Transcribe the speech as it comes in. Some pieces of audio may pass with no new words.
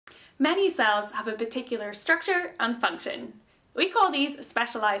Many cells have a particular structure and function. We call these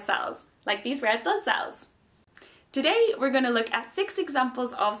specialised cells, like these red blood cells. Today we're going to look at 6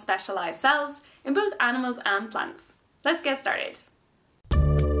 examples of specialised cells in both animals and plants. Let's get started.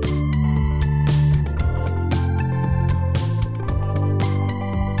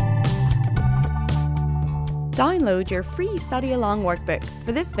 Download your free study along workbook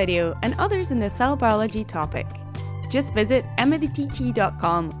for this video and others in the cell biology topic. Just visit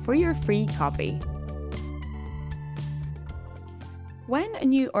emmatheteachie.com for your free copy. When a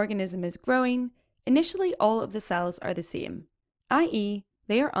new organism is growing, initially all of the cells are the same, i.e.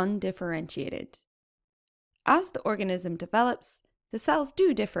 they are undifferentiated. As the organism develops, the cells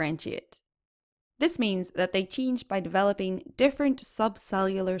do differentiate. This means that they change by developing different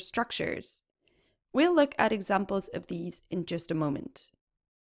subcellular structures. We'll look at examples of these in just a moment.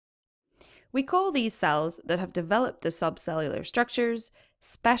 We call these cells that have developed the subcellular structures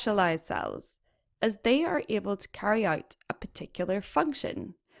specialised cells, as they are able to carry out a particular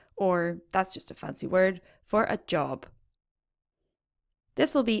function, or that's just a fancy word for a job.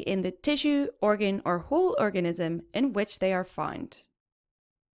 This will be in the tissue, organ, or whole organism in which they are found.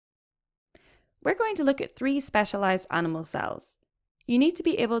 We're going to look at 3 specialised animal cells. You need to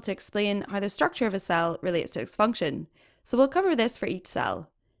be able to explain how the structure of a cell relates to its function, so we'll cover this for each cell,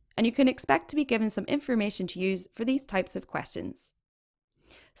 and you can expect to be given some information to use for these types of questions.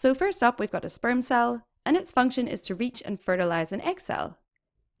 So first up, we've got a sperm cell, and its function is to reach and fertilise an egg cell.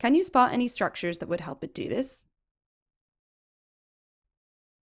 Can you spot any structures that would help it do this?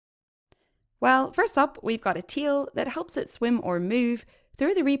 Well, first up, we've got a tail that helps it swim or move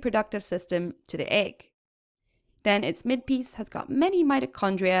through the reproductive system to the egg. Then its midpiece has got many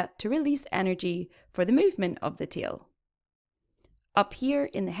mitochondria to release energy for the movement of the tail. Up here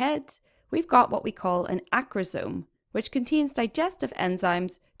in the head, we've got what we call an acrosome, which contains digestive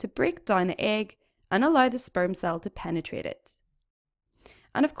enzymes to break down the egg and allow the sperm cell to penetrate it.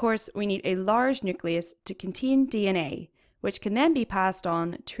 And of course, we need a large nucleus to contain DNA, which can then be passed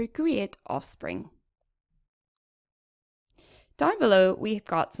on to create offspring. Down below, we've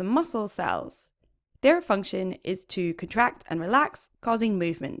got some muscle cells. Their function is to contract and relax, causing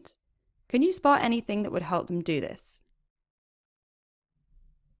movement. Can you spot anything that would help them do this?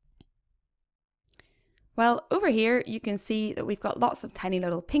 Well, over here you can see that we've got lots of tiny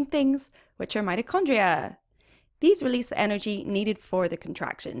little pink things, which are mitochondria. These release the energy needed for the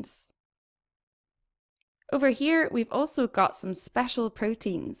contractions. Over here we've also got some special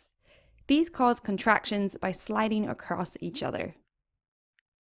proteins. These cause contractions by sliding across each other.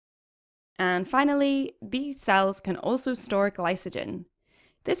 And finally, these cells can also store glycogen.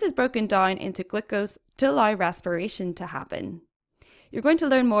 This is broken down into glucose to allow respiration to happen. You're going to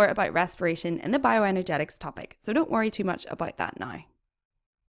learn more about respiration in the bioenergetics topic, so don't worry too much about that now.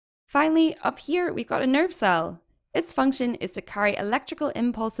 Finally, up here we've got a nerve cell. Its function is to carry electrical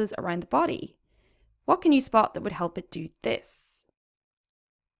impulses around the body. What can you spot that would help it do this?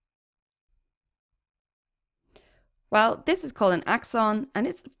 Well, this is called an axon, and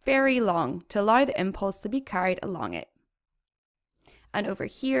it's very long to allow the impulse to be carried along it. And over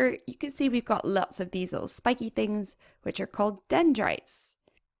here, you can see we've got lots of these little spiky things, which are called dendrites.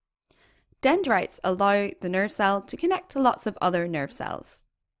 Dendrites allow the nerve cell to connect to lots of other nerve cells.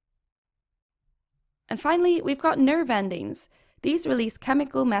 And finally, we've got nerve endings. These release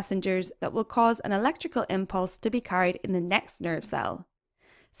chemical messengers that will cause an electrical impulse to be carried in the next nerve cell.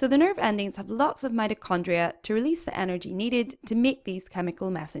 So the nerve endings have lots of mitochondria to release the energy needed to make these chemical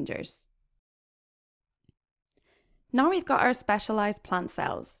messengers. Now we've got our specialised plant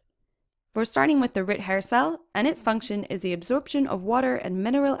cells. We're starting with the root hair cell, and its function is the absorption of water and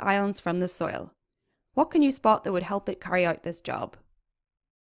mineral ions from the soil. What can you spot that would help it carry out this job?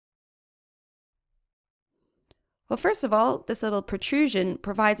 Well, first of all, this little protrusion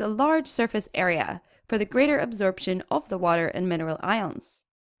provides a large surface area for the greater absorption of the water and mineral ions.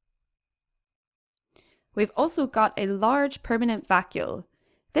 We've also got a large permanent vacuole.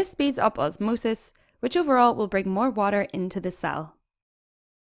 This speeds up osmosis, which overall will bring more water into the cell.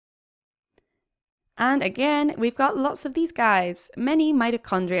 And again, we've got lots of these guys, many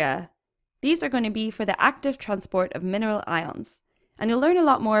mitochondria. These are going to be for the active transport of mineral ions, and you'll learn a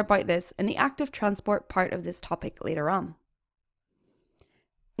lot more about this in the active transport part of this topic later on.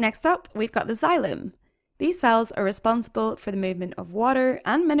 Next up, we've got the xylem. These cells are responsible for the movement of water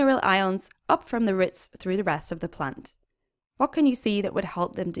and mineral ions up from the roots through the rest of the plant. What can you see that would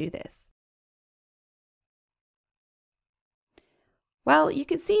help them do this? Well, you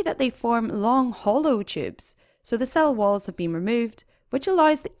can see that they form long hollow tubes, so the cell walls have been removed, which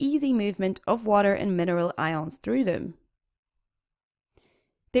allows the easy movement of water and mineral ions through them.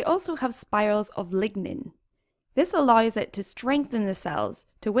 They also have spirals of lignin. This allows it to strengthen the cells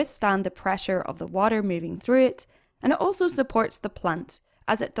to withstand the pressure of the water moving through it, and it also supports the plant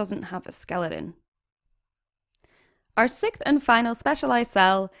as it doesn't have a skeleton. Our sixth and final specialised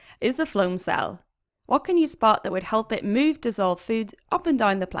cell is the phloem cell. What can you spot that would help it move dissolved food up and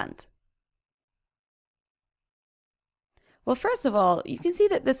down the plant? Well, first of all, you can see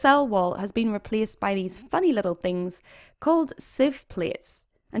that the cell wall has been replaced by these funny little things called sieve plates.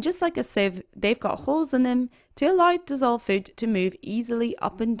 And just like a sieve, they've got holes in them to allow dissolved food to move easily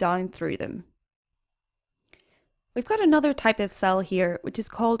up and down through them. We've got another type of cell here, which is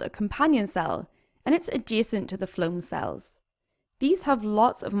called a companion cell, and it's adjacent to the phloem cells. These have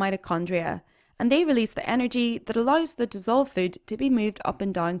lots of mitochondria, and they release the energy that allows the dissolved food to be moved up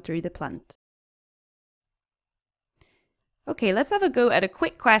and down through the plant. Okay, let's have a go at a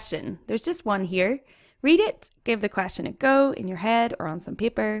quick question. There's just one here. Read it, give the question a go in your head or on some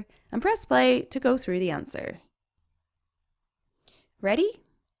paper, and press play to go through the answer. Ready?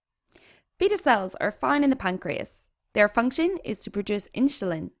 Beta cells are found in the pancreas. Their function is to produce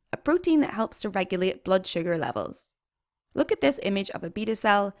insulin, a protein that helps to regulate blood sugar levels. Look at this image of a beta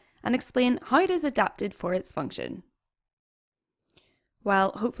cell and explain how it is adapted for its function.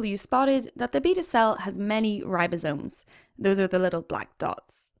 Well, hopefully you spotted that the beta cell has many ribosomes. Those are the little black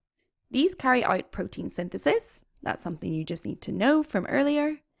dots. These carry out protein synthesis. That's something you just need to know from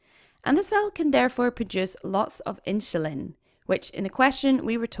earlier. And the cell can therefore produce lots of insulin, which in the question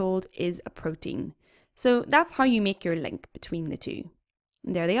we were told is a protein. So that's how you make your link between the two.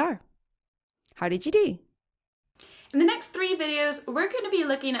 And there they are. How did you do? In the next 3 videos, we're going to be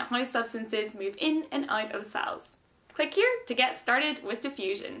looking at how substances move in and out of cells. Click here to get started with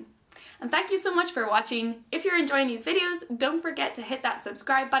diffusion. And thank you so much for watching. If you're enjoying these videos, don't forget to hit that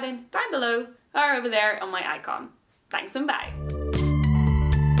subscribe button down below or over there on my icon. Thanks and bye.